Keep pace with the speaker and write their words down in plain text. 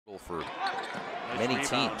for many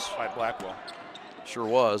teams. By Blackwell. Sure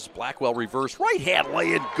was. Blackwell reverse right hand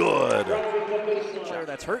laying good. Player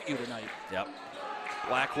that's hurt you tonight. Yep.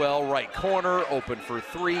 Blackwell right corner, open for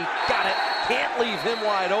three. Got it. Can't leave him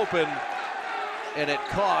wide open. And it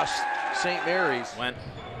cost St. Mary's. Went.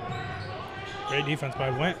 Great defense by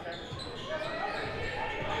Went.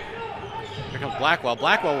 Here comes Blackwell.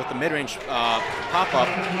 Blackwell with the mid-range pop-up.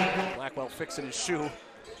 Blackwell fixing his shoe.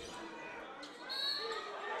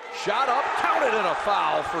 Shot up, counted, and a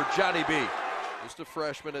foul for Johnny B. Just a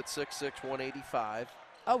freshman at 6'6", 185.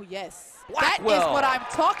 Oh, yes. Blackwell. That is what I'm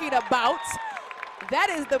talking about. That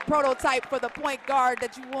is the prototype for the point guard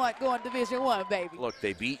that you want going Division I, baby. Look,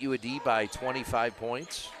 they beat UAD by 25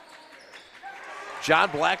 points.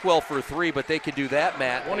 John Blackwell for three, but they can do that,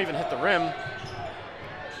 Matt. Won't even hit the rim.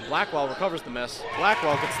 Blackwell recovers the miss.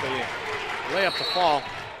 Blackwell gets the layup to fall.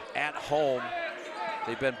 At home,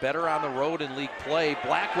 they've been better on the road in league play.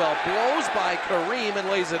 Blackwell blows by Kareem and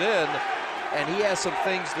lays it in. And he has some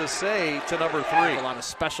things to say to number three. A lot of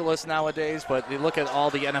specialists nowadays, but you look at all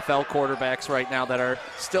the NFL quarterbacks right now that are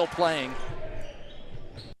still playing.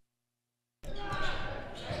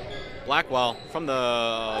 Blackwell from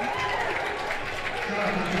the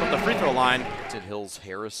free throw line. Hill's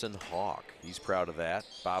Harrison Hawk. He's proud of that.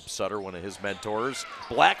 Bob Sutter, one of his mentors.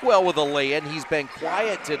 Blackwell with a lay-in. He's been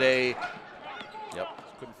quiet today. Yep.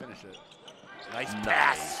 Couldn't finish it. Nice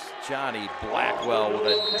pass. Johnny Blackwell with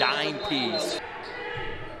a dime piece.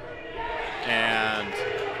 And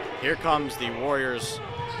here comes the Warriors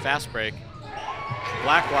fast break.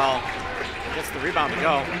 Blackwell gets the rebound to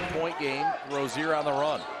go. Point game, Rozier on the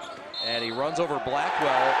run. And he runs over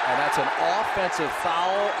Blackwell, and that's an offensive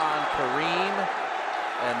foul on Kareem,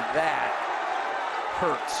 and that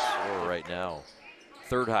hurts right now.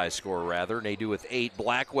 Third high score, rather, and they do with 8.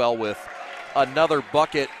 Blackwell with another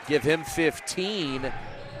bucket, give him 15.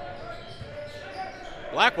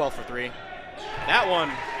 Blackwell for three. That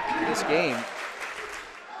one. This game.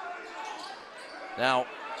 Now.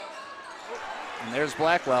 And there's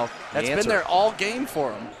Blackwell. That's The been there all game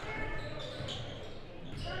for him.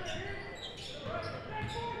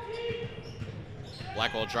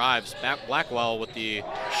 Blackwell drives. Blackwell with the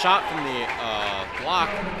shot from the block.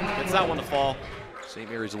 Gets that one to fall. St.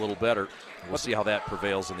 Mary's a little better. We'll see how that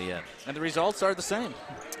prevails in the end. And the results are the same.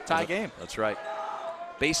 Tie game. That's right.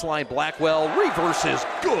 Baseline Blackwell, reverse is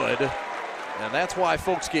good. And that's why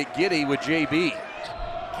folks get giddy with JB.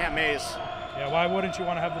 Can't maze. Yeah, why wouldn't you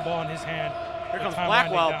want to have the ball in his hand? Here comes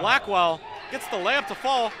Blackwell. Blackwell gets the layup to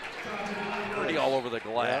fall. Pretty all over the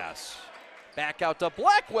glass. Back out to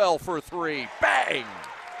Blackwell for three. Bang!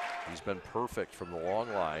 He's been perfect from the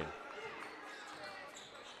long line.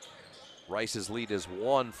 Rice's lead is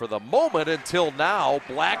 1 for the moment until now.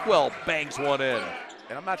 Blackwell bangs one in.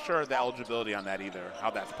 And I'm not sure of the eligibility on that either,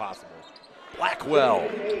 how that's possible. Blackwell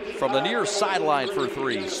from the near sideline for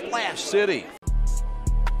three. Splash City